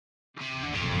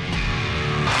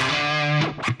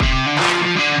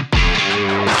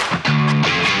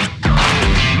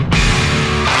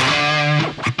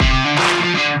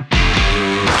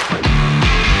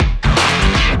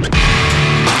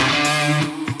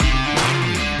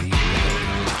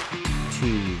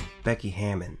Becky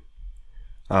Hammon.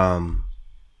 I'm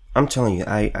telling you,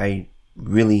 I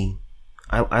really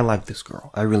like this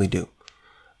girl. I really do.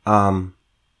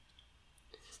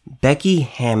 Becky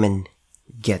Hammon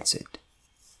gets it.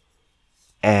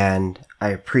 And I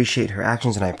appreciate her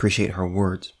actions and I appreciate her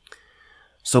words.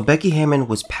 So Becky Hammon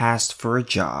was passed for a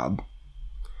job.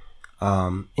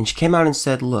 And she came out and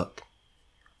said, look,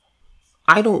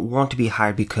 I don't want to be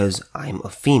hired because I'm a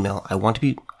female. I want to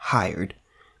be hired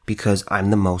because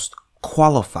I'm the most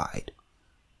qualified.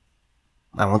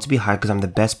 I want to be hired because I'm the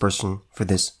best person for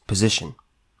this position.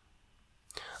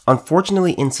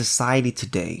 Unfortunately, in society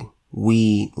today,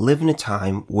 we live in a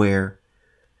time where,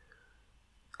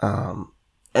 and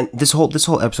this whole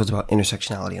episode's about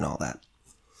intersectionality and all that.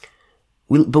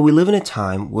 But we live in a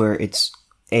time where it's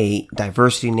a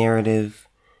diversity narrative,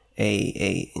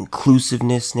 a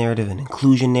inclusiveness narrative, an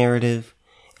inclusion narrative,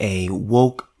 a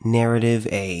woke narrative,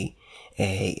 a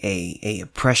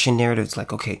oppression narrative. It's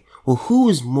like, okay, well, who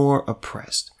is more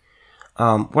oppressed?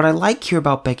 What I like here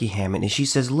about Becky Hammon is she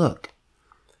says, look,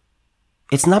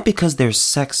 it's not because they're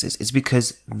sexist. It's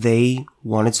because they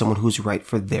wanted someone who's right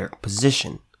for their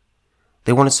position.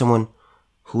 They wanted someone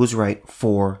who was right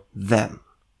for them.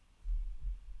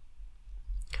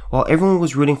 While everyone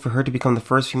was rooting for her to become the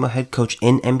first female head coach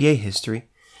in NBA history,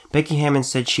 Becky Hammon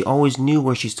said she always knew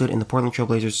where she stood in the Portland Trail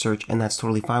Blazers search, and that's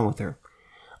totally fine with her.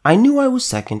 I knew I was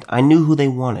second. I knew who they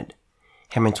wanted,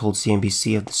 Hammon told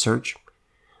CNBC of the search.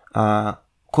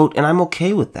 Quote, and I'm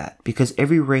okay with that, because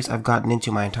every race I've gotten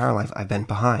into my entire life, I've been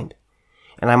behind.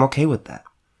 And I'm okay with that.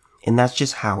 And that's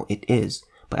just how it is.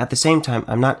 But at the same time,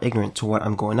 I'm not ignorant to what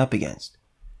I'm going up against.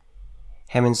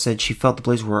 Hammon said she felt the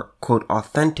Blazers were, quote,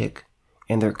 authentic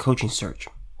in their coaching search.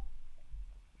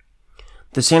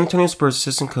 The San Antonio Spurs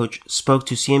assistant coach spoke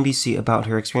to CNBC about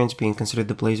her experience being considered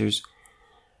the Blazers'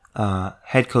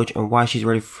 head coach and why she's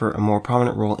ready for a more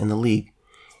prominent role in the league,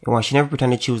 and why she never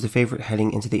pretended she was the favorite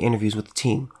heading into the interviews with the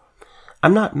team.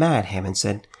 I'm not mad, Hammon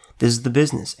said. This is the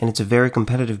business, and it's a very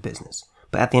competitive business.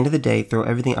 But at the end of the day, throw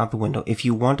everything out the window. If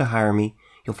you want to hire me,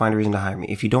 you'll find a reason to hire me.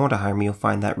 If you don't want to hire me, you'll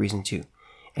find that reason too.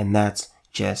 And that's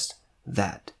just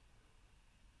that.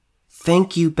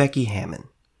 Thank you, Becky Hammon.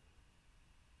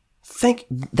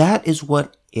 That is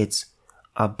what it's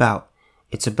about.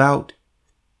 It's about,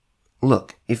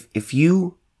 look, if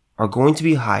you are going to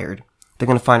be hired, they're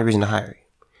going to find a reason to hire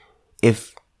you.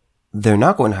 If they're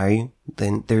not going to hire you,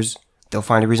 then they'll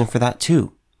find a reason for that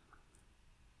too.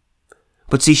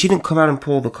 But see, she didn't come out and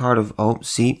pull the card of,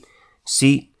 see,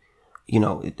 you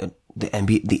know, the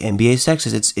NBA is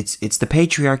sexist. It's the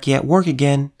patriarchy at work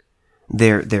again.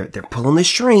 They're pulling the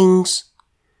strings.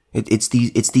 It's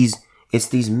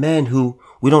these men who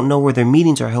we don't know where their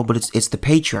meetings are held, but it's the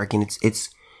patriarchy, and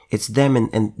it's them,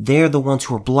 and they're the ones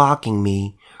who are blocking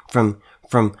me from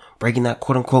breaking that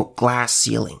quote unquote glass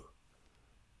ceiling.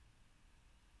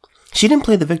 She didn't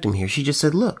play the victim here. She just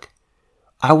said, look,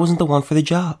 I wasn't the one for the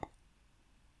job.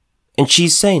 And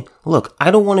she's saying, look,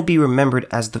 I don't want to be remembered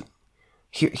as the...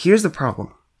 Here's the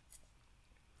problem.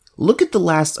 Look at the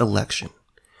last election.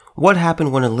 What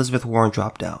happened when Elizabeth Warren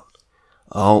dropped out?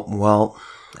 Oh, well,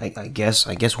 I guess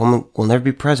women will never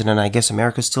be president. I guess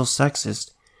America's still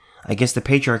sexist. I guess the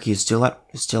patriarchy is still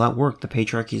at work. The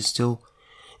patriarchy is still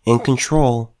in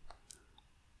control.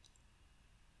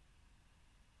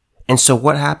 And so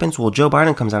what happens? Well, Joe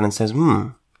Biden comes out and says,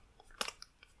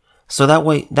 So that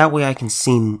way I can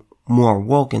seem more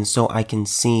woke, and so I can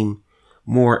seem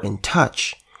more in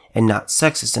touch and not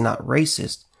sexist and not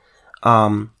racist.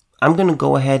 I'm going to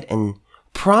go ahead and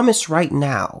promise right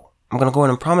now.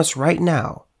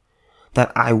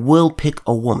 That I will pick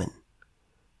a woman.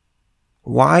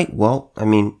 Why? Well, I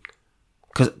mean,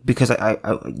 because I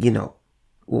you know,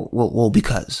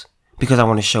 because I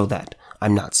want to show that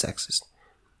I'm not sexist.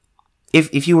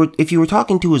 If you were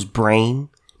talking to his brain,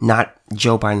 not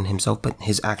Joe Biden himself, but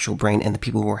his actual brain and the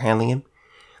people who are handling him,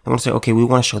 they want to say, okay, we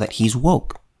want to show that he's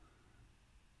woke.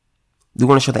 We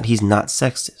want to show that he's not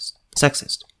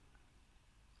sexist.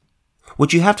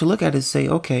 What you have to look at is say,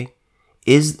 okay,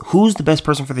 who's the best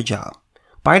person for the job?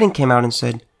 Biden came out and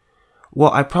said,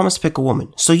 well, I promised to pick a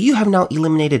woman. So you have now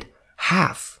eliminated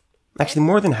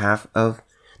more than half of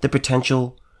the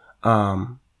potential,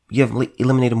 you have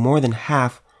eliminated more than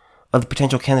half of the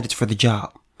potential candidates for the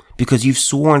job because you've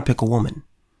sworn pick a woman.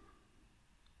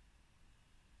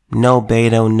 No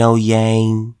Beto, no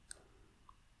Yang,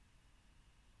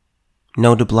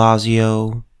 no de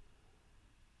Blasio,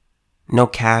 no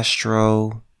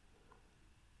Castro,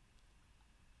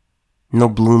 no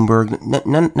Bloomberg,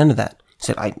 none of that.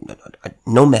 Said,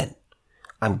 no men.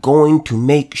 I'm going to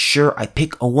make sure I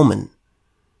pick a woman.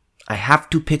 I have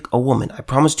to pick a woman. I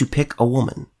promise to pick a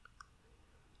woman.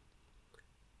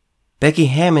 Becky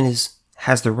Hammon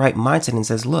has the right mindset and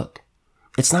says, look,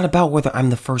 it's not about whether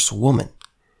I'm the first woman.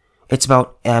 It's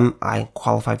about, am I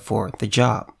qualified for the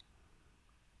job?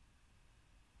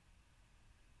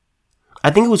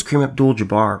 I think it was Kareem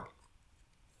Abdul-Jabbar.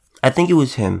 I think it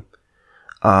was him.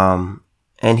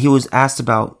 And he was asked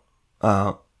about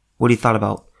what he thought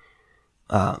about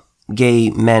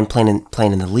gay men playing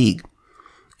in the league.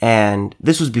 And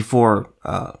this was before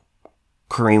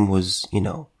Kareem was,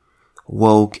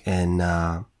 woke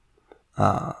and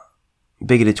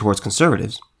bigoted towards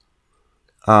conservatives.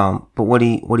 But what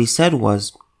he said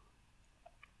was,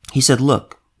 he said,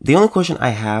 look, the only question I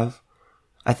have,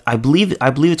 I believe it's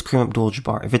Kareem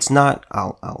Abdul-Jabbar. If it's not,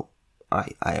 I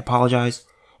apologize,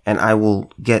 and I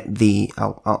will get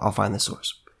I'll find the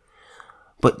source.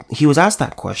 But he was asked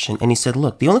that question, and he said,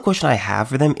 look, the only question I have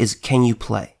for them is, can you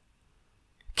play?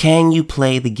 Can you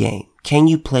play the game? Can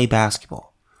you play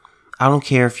basketball? I don't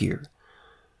care if you're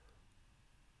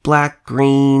black,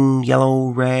 green, yellow,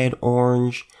 red,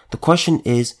 orange. The question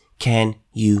is, can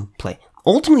you play?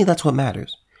 Ultimately, that's what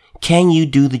matters. Can you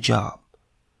do the job?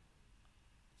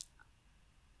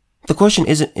 The question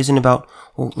isn't about,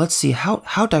 well, let's see,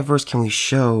 how diverse can we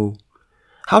show?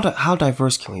 How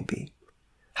diverse can we be?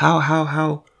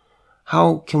 How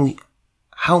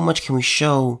much can we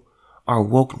show our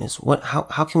wokeness?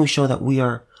 How can we show that we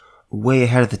are way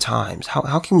ahead of the times?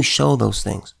 How can we show those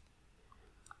things?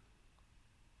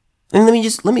 And let me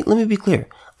be clear.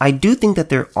 I do think that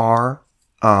there are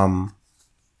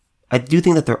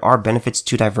benefits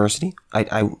to diversity.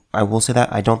 I will say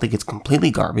that. I don't think it's completely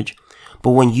garbage.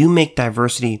 But when you make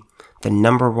diversity the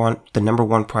number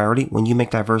one priority, when you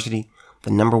make diversity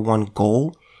the number one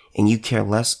goal, and you care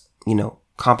less,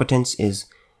 competence is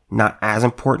not as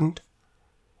important,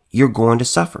 you're going to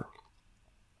suffer.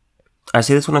 I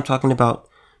say this when I'm talking about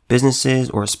businesses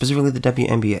or specifically the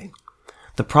WNBA.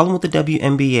 The problem with the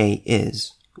WNBA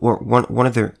is, or one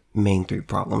of their main three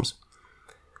problems,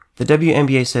 the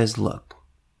WNBA says, look,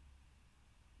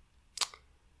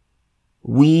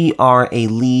 we are a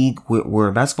league, we're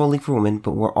a basketball league for women,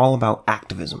 but we're all about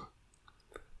activism.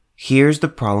 Here's the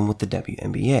problem with the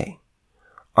WNBA.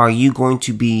 Are you going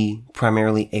to be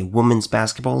primarily a women's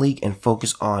basketball league and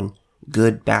focus on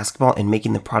good basketball and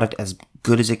making the product as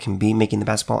good as it can be, making the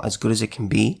basketball as good as it can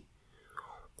be?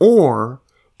 Or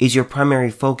is your primary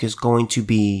focus going to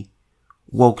be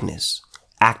wokeness,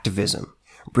 activism,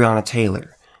 Breonna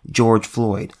Taylor, George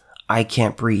Floyd, I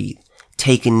Can't Breathe,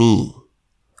 Take a Knee,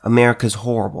 America's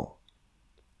horrible?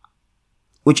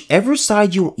 Whichever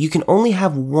side you can only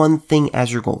have one thing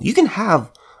as your goal. You can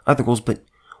have other goals, but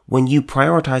when you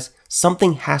prioritize,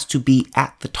 something has to be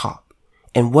at the top.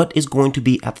 And what is going to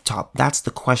be at the top? That's the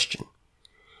question.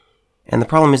 And the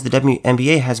problem is the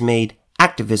WNBA has made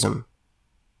activism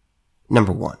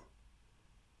number one,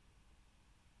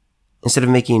 instead of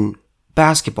making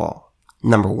basketball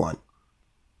number one.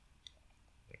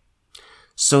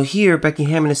 So here, Becky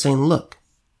Hammon is saying, look,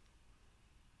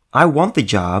 I want the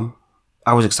job.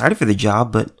 I was excited for the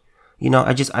job, but,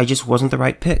 I just wasn't the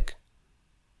right pick.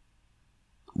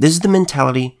 This is the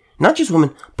mentality, not just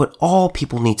women, but all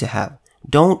people need to have.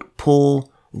 Don't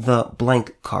pull the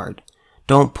blank card.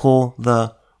 Don't pull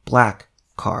the black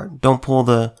card. Don't pull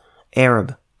the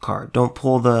Arab card. Don't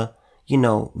pull the,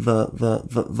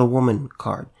 the woman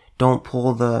card. Don't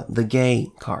pull the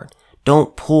gay card.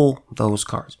 Don't pull those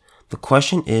cards. The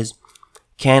question is,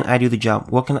 can I do the job?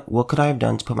 What could I have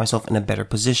done to put myself in a better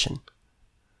position?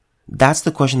 That's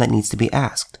the question that needs to be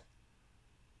asked.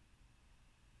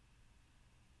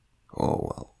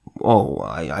 I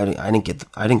didn't get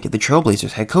the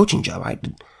Trailblazers head coaching job. I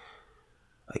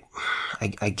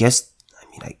guess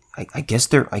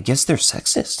they're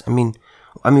sexist.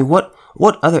 I mean, what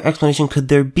other explanation could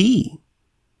there be?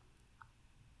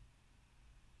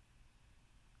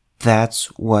 That's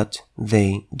what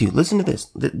they do. Listen to this.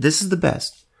 This is the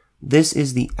best. This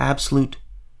is the absolute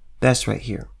best right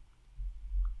here.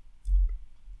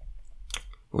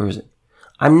 Where is it?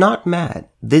 I'm not mad.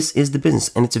 This is the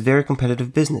business, and it's a very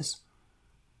competitive business.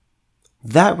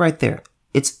 That right there,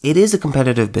 it is a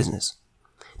competitive business.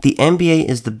 The NBA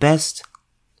is the best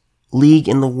league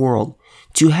in the world.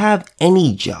 To have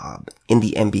any job in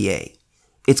the NBA,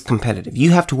 it's competitive.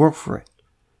 You have to work for it.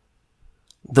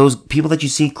 Those people that you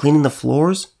see cleaning the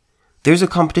floors, there's a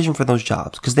competition for those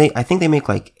jobs because I think they make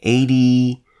like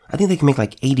 80. I think they can make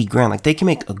like 80 grand. Like they can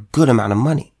make a good amount of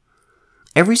money.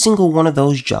 Every single one of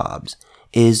those jobs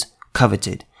is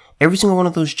coveted. Every single one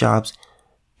of those jobs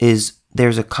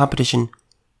there's a competition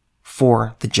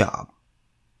for the job.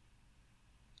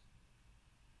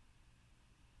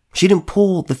 She didn't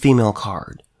pull the female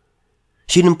card.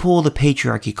 She didn't pull the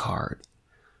patriarchy card.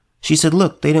 She said,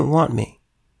 look, they didn't want me.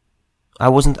 I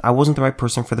wasn't the right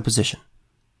person for the position.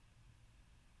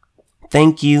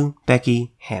 Thank you,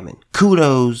 Becky Hammon.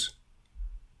 Kudos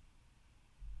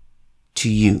to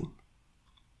you.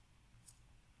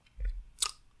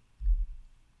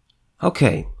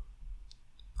 Okay.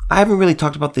 I haven't really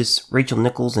talked about this Rachel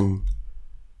Nichols and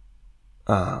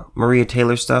Maria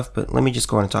Taylor stuff, but let me just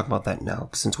go on and talk about that now,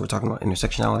 since we're talking about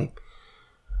intersectionality.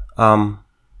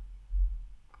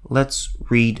 Let's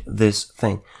read this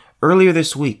thing. Earlier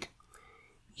this week,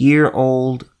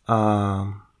 year-old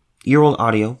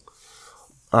audio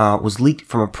was leaked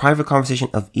from a private conversation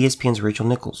of ESPN's Rachel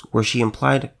Nichols, where she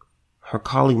implied her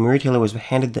colleague Maria Taylor was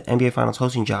handed the NBA Finals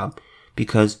hosting job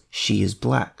because she is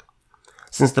black.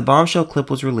 Since the bombshell clip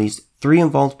was released, 3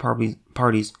 involved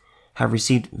parties have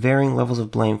received varying levels of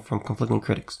blame from conflicting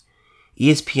critics.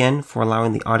 ESPN for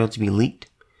allowing the audio to be leaked,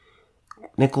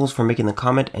 Nichols for making the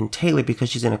comment, and Taylor because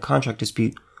she's in a contract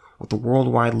dispute with the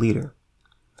worldwide leader.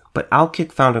 But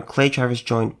Outkick founder Clay Travis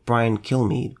joined Brian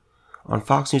Kilmeade on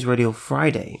Fox News Radio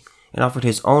Friday and offered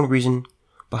his own reason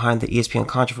behind the ESPN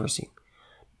controversy: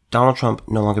 Donald Trump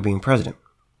no longer being president.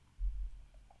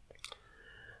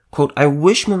 Quote, I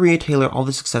wish Maria Taylor all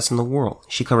the success in the world.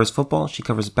 She covers football. She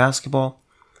covers basketball.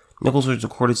 Nichols was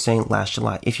recorded saying last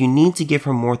July, if you need to give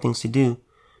her more things to do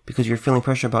because you're feeling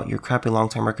pressure about your crappy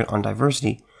long-time record on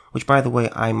diversity, which, by the way,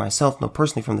 I myself know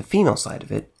personally from the female side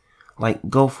of it, like,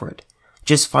 go for it.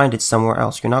 Just find it somewhere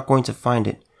else. You're not going to find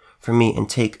it for me and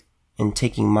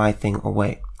taking my thing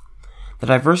away. The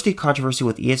diversity controversy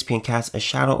with ESPN casts a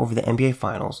shadow over the NBA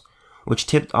Finals, which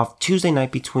tipped off Tuesday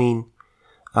night between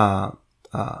the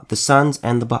Suns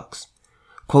and the Bucks.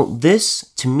 Quote,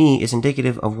 this, to me, is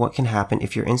indicative of what can happen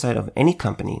if you're inside of any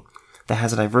company that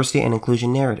has a diversity and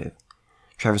inclusion narrative,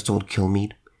 Travis told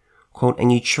Kilmeade. Quote,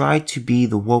 and you try to be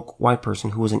the woke white person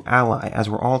who is an ally, as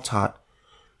we're all taught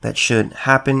that should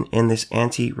happen in this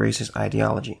anti-racist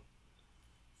ideology.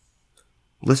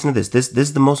 Listen to this. This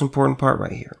is the most important part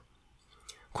right here.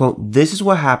 Quote, this is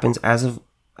what happens as a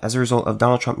result of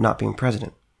Donald Trump not being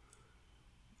president.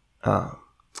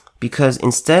 Because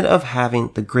instead of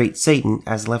having the great Satan,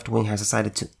 as the left wing has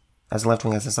decided to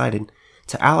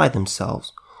ally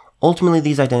themselves, ultimately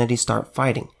these identities start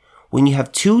fighting. When you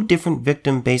have 2 different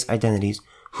victim-based identities,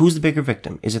 who's the bigger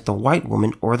victim? Is it the white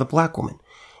woman or the black woman?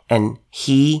 And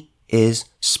he is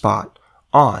spot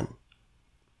on.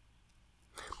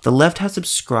 The left has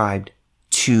subscribed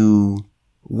to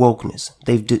wokeness.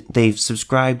 They've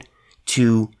subscribed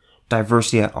to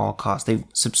diversity at all costs. They've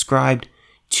subscribed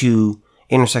to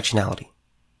intersectionality.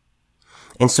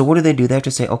 And so what do? They have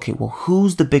to say, okay, well,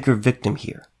 who's the bigger victim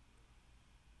here?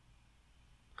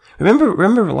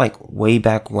 Remember like way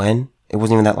back when, it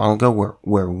wasn't even that long ago,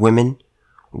 where women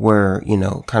were,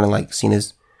 kind of like seen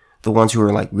as the ones who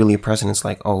were like really oppressed, and it's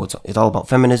like, oh, it's all about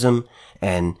feminism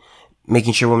and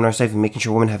making sure women are safe and making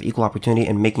sure women have equal opportunity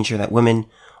and making sure that women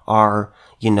are,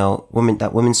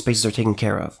 that women's spaces are taken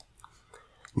care of.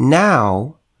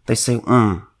 Now they say,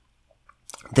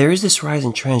 there is this rise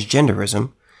in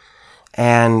transgenderism,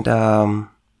 and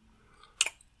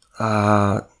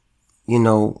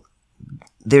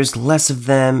there's less of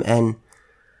them, and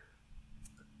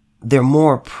they're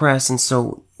more oppressed. And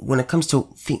so when it comes to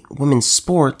women's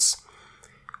sports,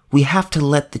 we have to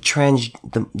let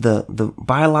the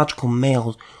biological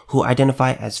males who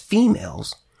identify as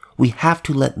females, we have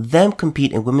to let them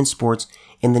compete in women's sports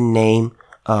in the name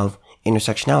of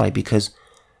intersectionality, because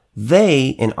they,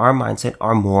 in our mindset,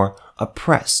 are more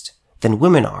oppressed than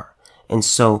women are. And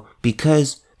so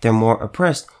because they're more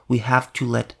oppressed, we have to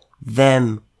let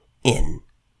them in.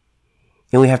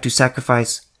 And we have to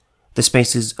sacrifice the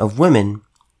spaces of women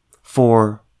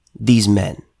for these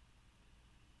men.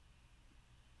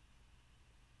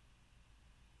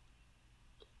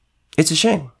 It's a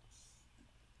shame.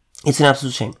 It's an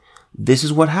absolute shame. This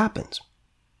is what happens.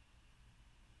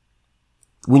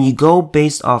 When you go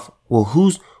based off, well,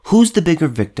 who's the bigger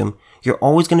victim, you're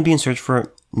always going to be in search for a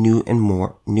new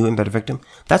and better victim.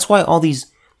 That's why all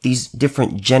these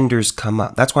different genders come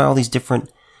up. That's why all these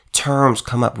different terms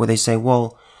come up where they say,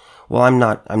 well, I'm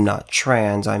not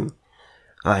trans. I'm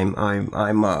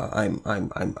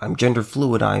gender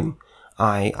fluid. I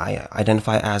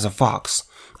identify as a fox.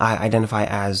 I identify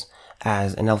as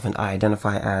an elephant. I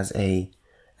identify as a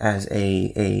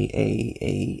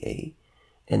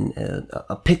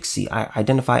pixie. I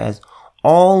identify as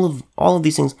all of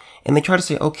these things. And they try to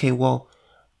say, okay, well,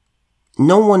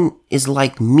 no one is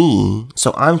like me,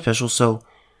 so I'm special. So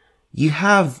you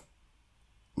have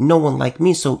no one like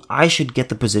me, so I should get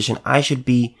the position. I should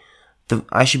be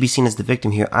seen as the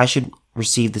victim here. I should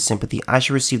receive the sympathy. I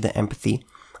should receive the empathy.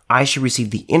 I should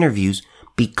receive the interviews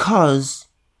because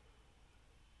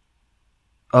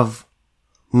of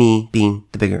me being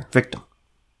the bigger victim.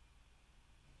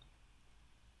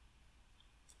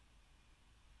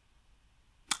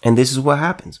 And this is what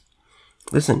happens.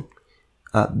 Listen,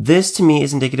 this to me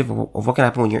is indicative of what can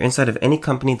happen when you're inside of any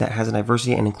company that has a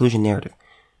diversity and inclusion narrative.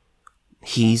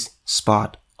 He's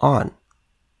spot on.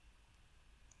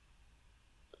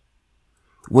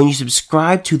 When you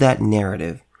subscribe to that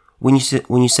narrative, when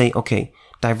you say, okay,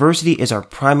 diversity is our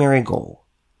primary goal.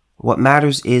 What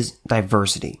matters is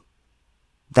diversity.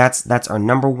 That's our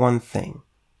number one thing.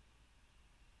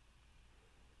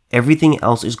 Everything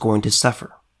else is going to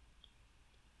suffer.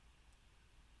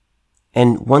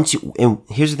 And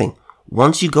here's the thing,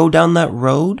 once you go down that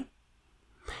road,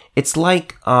 it's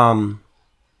like,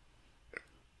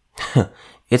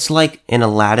 it's like in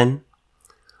Aladdin,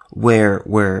 where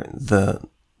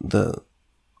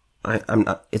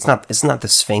it's not the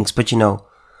Sphinx, but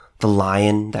the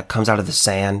lion that comes out of the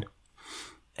sand,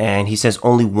 and he says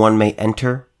only one may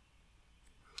enter.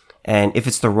 And if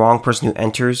it's the wrong person who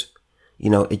enters,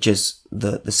 it just,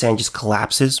 the sand just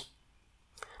collapses.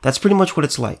 That's pretty much what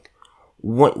it's like.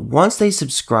 Once they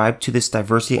subscribe to this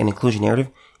diversity and inclusion narrative,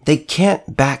 they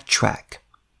can't backtrack.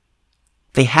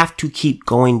 They have to keep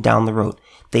going down the road.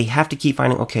 They have to keep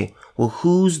finding, okay, well,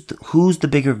 who's the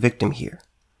bigger victim here?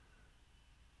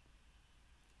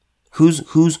 Who's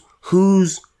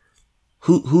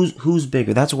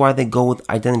bigger? That's why they go with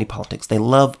identity politics. They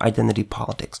love identity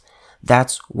politics.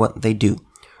 That's what they do.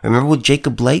 Remember with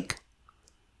Jacob Blake?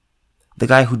 The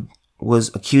guy who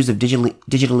was accused of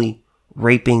digitally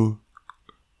raping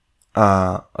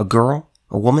a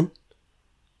woman?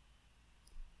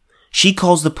 She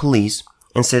calls the police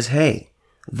and says, hey,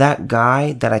 that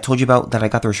guy that I told you about that I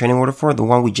got the restraining order for, the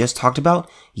one we just talked about,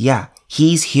 yeah,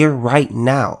 he's here right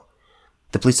now.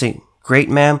 The police say, great,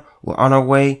 ma'am, we're on our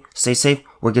way, stay safe,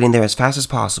 we're getting there as fast as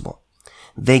possible.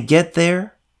 They get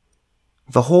there,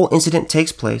 the whole incident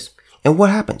takes place, and what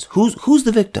happens? Who's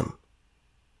the victim?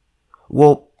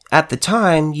 Well, at the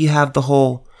time, you have the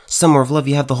whole Summer of Love,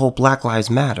 you have the whole Black Lives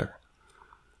Matter.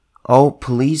 Oh,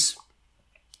 police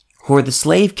who are the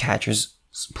slave catchers,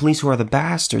 police who are the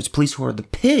bastards, police who are the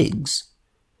pigs,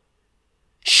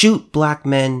 shoot black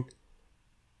men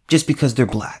just because they're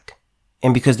black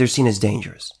and because they're seen as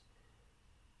dangerous.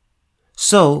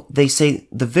 So they say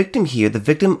the victim here, the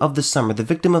victim of the summer, the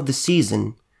victim of the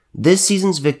season, this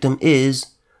season's victim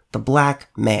is the black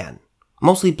man.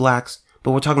 Mostly blacks,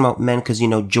 but we're talking about men because,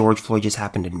 George Floyd just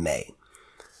happened in May.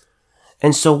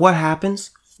 And so what happens?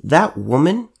 That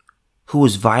woman who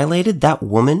was violated, that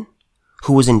woman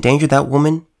who was in danger, that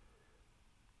woman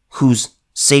whose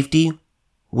safety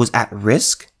was at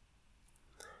risk,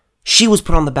 she was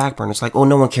put on the back burner. It's like, oh,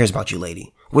 no one cares about you,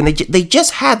 lady. When they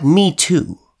just had Me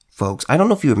Too, folks. I don't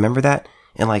know if you remember that.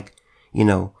 And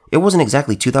it wasn't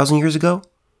exactly 2,000 years ago.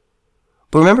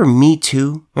 But remember Me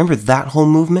Too? Remember that whole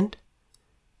movement?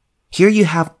 Here you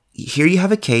have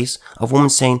a case of a woman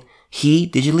saying, he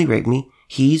digitally raped me,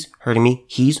 he's hurting me,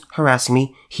 he's harassing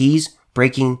me, he's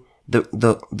breaking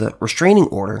the restraining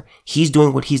order, he's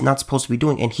doing what he's not supposed to be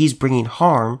doing, and he's bringing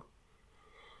harm.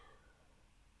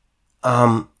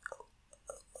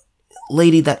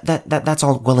 Lady, that's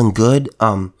all well and good.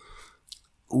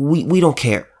 We don't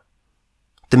care.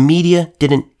 The media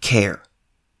didn't care.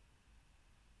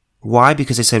 Why?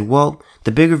 Because they said, well,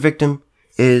 the bigger victim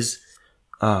is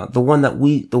the one that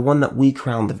we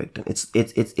crown the victim. It's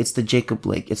the Jacob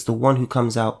Blake. It's the one who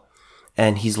comes out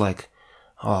and he's like,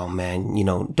 oh man,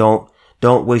 don't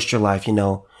waste your life.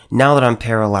 Now that I'm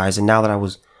paralyzed and now that I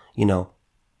was,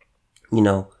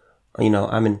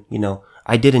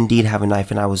 I did indeed have a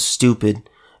knife and I was stupid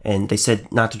and they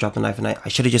said not to drop the knife and I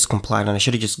should have just complied and I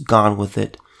should have just gone with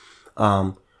it.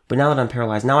 But now that I'm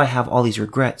paralyzed, now I have all these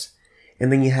regrets.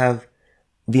 And then you have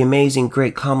the amazing,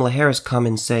 great Kamala Harris come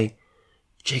and say,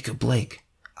 Jacob Blake,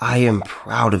 I am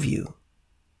proud of you.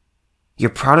 You're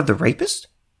proud of the rapist?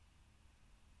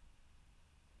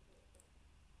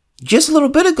 Just a little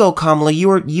bit ago, Kamala, you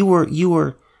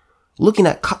were looking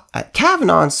at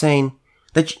Kavanaugh and saying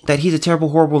that he's a terrible,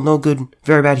 horrible, no good,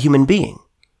 very bad human being.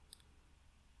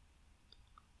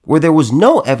 Where there was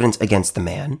no evidence against the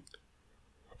man.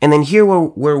 And then here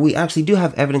where we actually do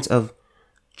have evidence of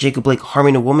Jacob Blake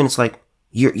harming a woman, it's like,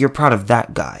 you're proud of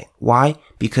that guy. Why?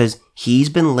 Because he's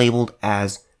been labeled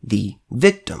as the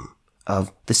victim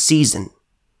of the season.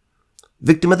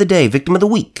 Victim of the day, victim of the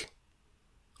week.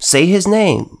 Say his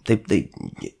name.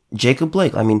 Jacob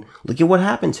Blake. I mean, look at what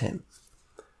happened to him.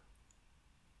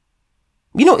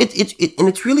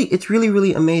 It's really,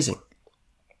 really amazing.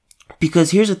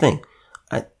 Because here's the thing.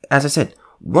 As I said,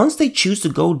 once they choose to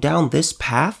go down this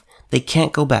path, They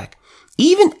can't go back.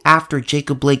 Even after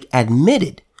Jacob Blake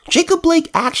admitted, Jacob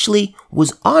Blake actually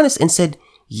was honest and said,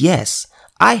 yes,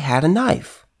 I had a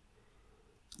knife.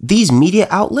 These media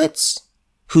outlets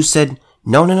who said,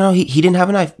 no, he didn't have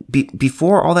a knife.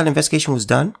 Before all that investigation was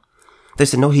done, they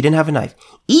said, no, he didn't have a knife.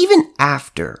 Even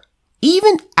after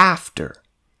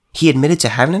he admitted to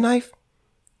having a knife,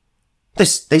 they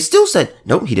still said,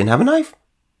 no, he didn't have a knife.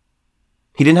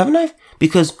 He didn't have a knife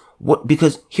because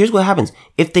here's what happens.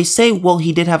 If they say, well,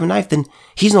 he did have a knife, then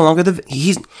he's no longer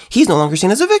he's no longer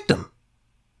seen as a victim.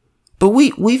 But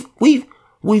we've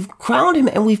crowned him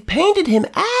and we've painted him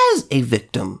as a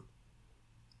victim.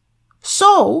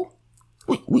 So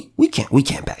we can't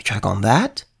backtrack on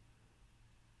that.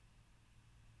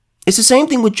 It's the same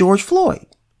thing with George Floyd.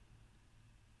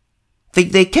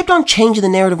 They kept on changing the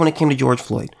narrative when it came to George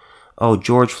Floyd. Oh,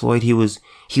 George Floyd, he was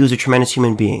a tremendous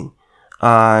human being.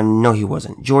 No, he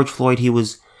wasn't. George Floyd, he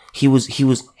was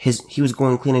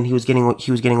going clean and he was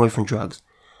getting away from drugs.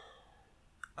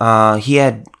 He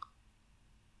had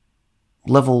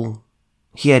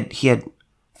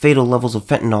fatal levels of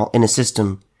fentanyl in his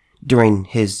system during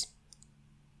his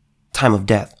time of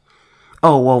death.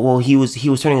 Oh, well, he was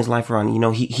turning his life around. You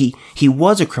know, he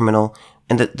was a criminal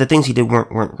and the things he did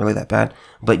weren't really that bad,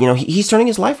 but you know, he's turning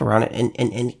his life around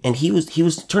and he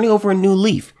was turning over a new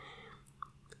leaf.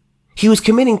 He was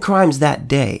committing crimes that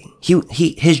day.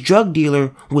 His drug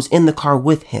dealer was in the car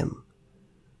with him.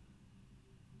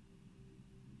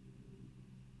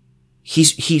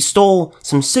 He stole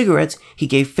some cigarettes. He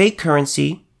gave fake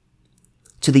currency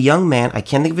to the young man. I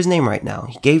can't think of his name right now.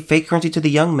 He gave fake currency to the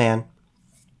young man.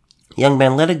 The young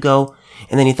man let it go.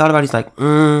 And then he thought about it. He's like,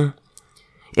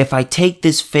 if I take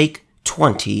this fake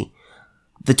 20,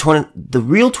 the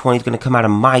real 20 is going to come out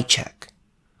of my check.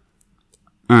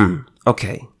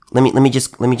 Okay. Let me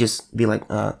just be like,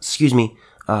 excuse me,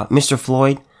 Mr.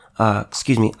 Floyd,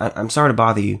 excuse me, I'm sorry to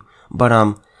bother you,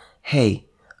 but, hey,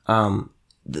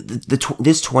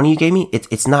 this 20 you gave me,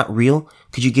 it's not real.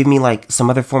 Could you give me like some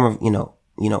other form of,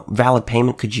 valid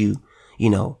payment? Could you,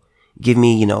 give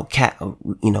me,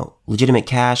 legitimate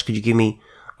cash? Could you give me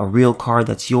a real card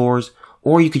that's yours?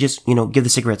 Or you could just, give the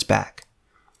cigarettes back.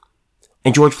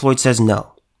 And George Floyd says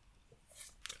no.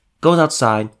 Goes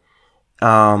outside,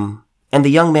 and the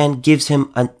young man gives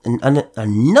him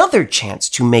another chance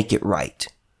to make it right.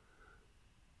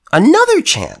 Another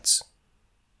chance.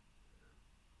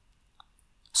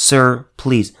 Sir,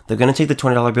 please, they're going to take the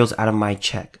 $20 bills out of my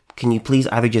check. Can you please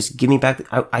either just give me back,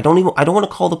 I don't want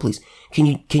to call the police. Can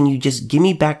you just give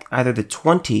me back either the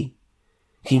 20,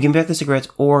 can you give me back the cigarettes,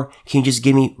 or can you just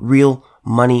give me real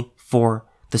money for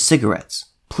the cigarettes?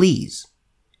 Please.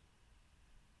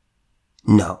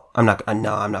 No, I'm not going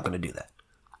to do that.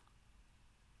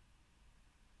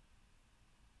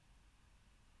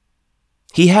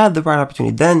 He had the right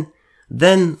opportunity. Then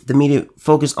the media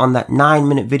focused on that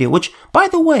 9-minute video, which, by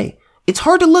the way, it's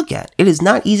hard to look at. It is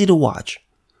not easy to watch.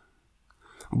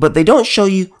 But they don't show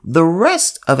you the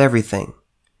rest of everything.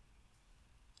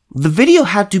 The video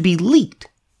had to be leaked.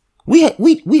 We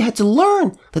had to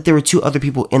learn that there were 2 other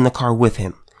people in the car with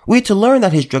him. We had to learn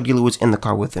that his drug dealer was in the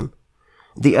car with him.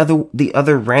 The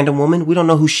other random woman, we don't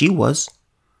know who she was.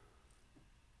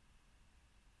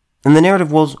 And the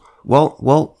narrative was,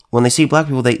 well, when they see black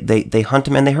people, they hunt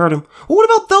them and they hurt them. Well, what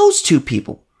about those 2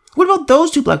 people? What about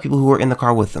those 2 black people who were in the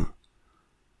car with them?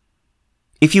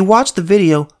 If you watch the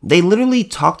video, they literally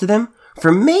talk to them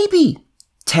for maybe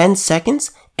 10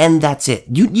 seconds and that's it.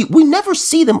 We never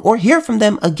see them or hear from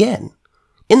them again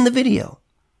in the video.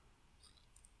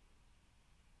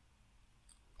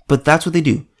 But that's what they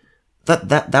do.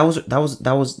 That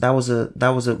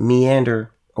was a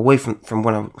meander away from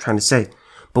what I'm trying to say.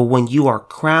 But when you are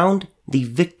crowned the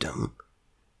victim,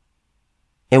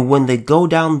 and when they go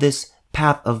down this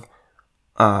path of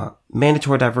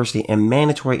mandatory diversity and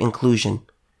mandatory inclusion,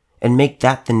 and make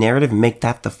that the narrative, make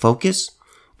that the focus,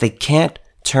 they can't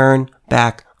turn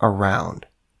back around.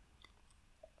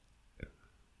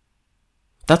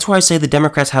 That's why I say the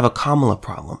Democrats have a Kamala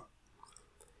problem.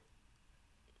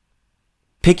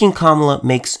 Picking Kamala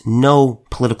makes no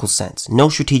political sense, no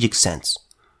strategic sense.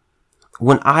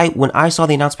 When I saw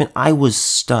the announcement, I was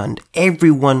stunned.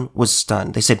 Everyone was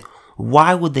stunned. They said,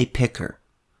 why would they pick her?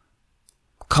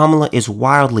 Kamala is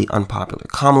wildly unpopular.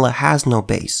 Kamala has no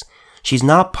base. She's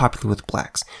not popular with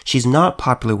blacks. She's not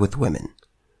popular with women.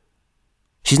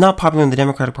 She's not popular in the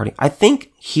Democratic Party. I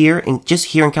think here in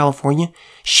California,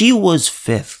 she was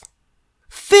 5th.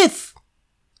 5th!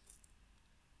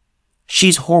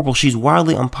 She's horrible. She's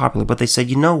wildly unpopular. But they said,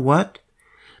 you know what?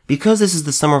 Because this is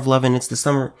the summer of love and it's the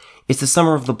summer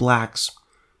of the blacks.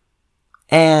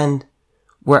 And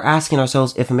we're asking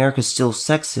ourselves if America's still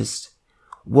sexist.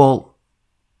 Well,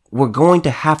 we're going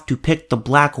to have to pick the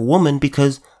black woman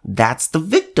because that's the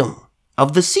victim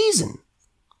of the season.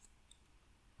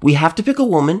 We have to pick a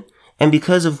woman, and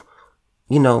because of,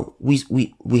 we have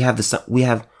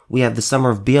the summer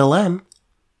of BLM.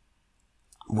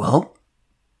 Well,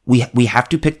 we have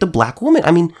to pick the black woman.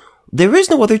 I mean, there is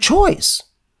no other choice.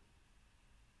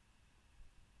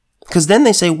 Because then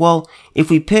they say, well,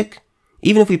 even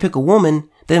if we pick a woman,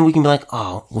 then we can be like,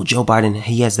 oh, well, Joe Biden,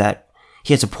 he has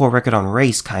a poor record on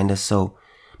race, kind of, so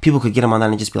people could get him on that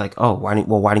and just be like, oh, why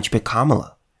didn't you pick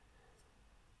Kamala?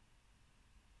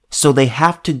 So they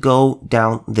have to go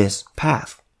down this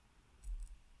path.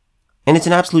 And it's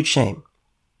an absolute shame.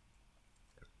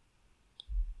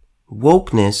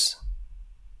 Wokeness,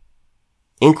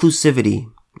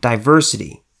 inclusivity,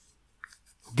 diversity,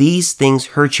 these things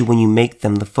hurt you when you make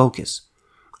them the focus.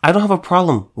 I don't have a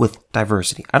problem with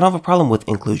diversity. I don't have a problem with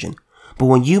inclusion. But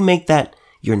when you make that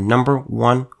your number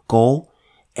one goal,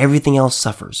 everything else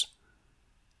suffers.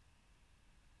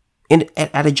 And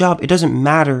at a job, it doesn't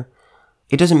matter.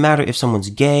 It doesn't matter if someone's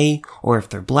gay, or if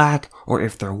they're black, or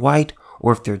if they're white,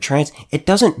 or if they're trans. It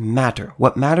doesn't matter.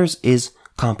 What matters is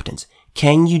competence.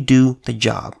 Can you do the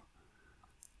job?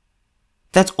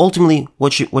 That's ultimately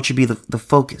what should be the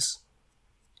focus.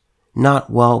 Not,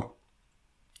 I'm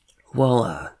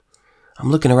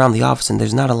looking around the office and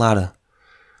there's not a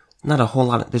whole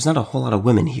lot of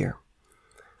women here.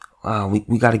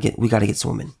 We gotta get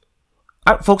some women.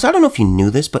 Folks, I don't know if you knew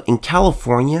this, but in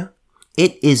California,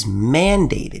 it is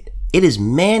mandated.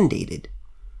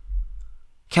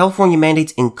 California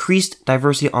mandates increased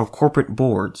diversity on corporate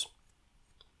boards.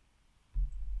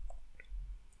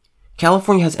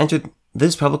 California has entered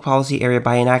this public policy area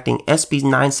by enacting SB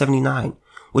 979,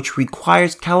 which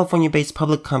requires California-based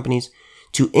public companies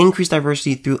to increase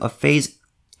diversity through a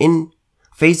phased-in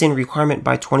requirement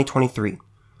by 2023.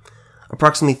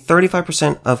 Approximately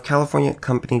 35% of California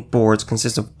company boards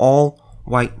consist of all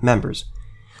white members.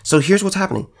 So here's what's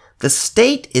happening. The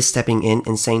state is stepping in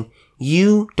and saying,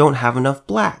 you don't have enough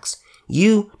blacks.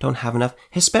 You don't have enough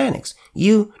Hispanics.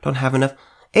 You don't have enough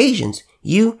Asians.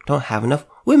 You don't have enough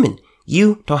women.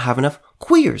 You don't have enough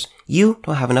queers. You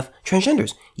don't have enough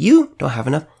transgenders. You don't have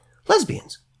enough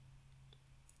lesbians.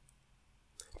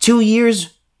 2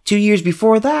 years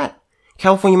before that,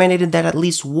 California mandated that at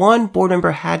least one board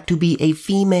member had to be a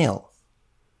female.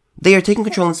 They are taking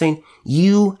control and saying,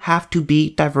 you have to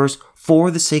be diverse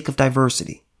for the sake of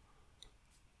diversity.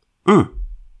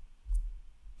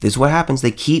 This is what happens.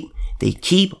 They keep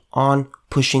on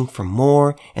pushing for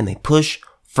more, and they push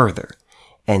further.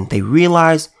 And they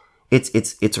realize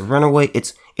it's a runaway,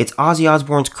 it's Ozzy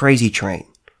Osbourne's Crazy Train.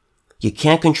 You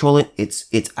can't control it,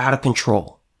 it's out of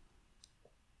control.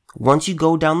 Once you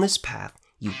go down this path,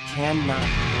 you cannot.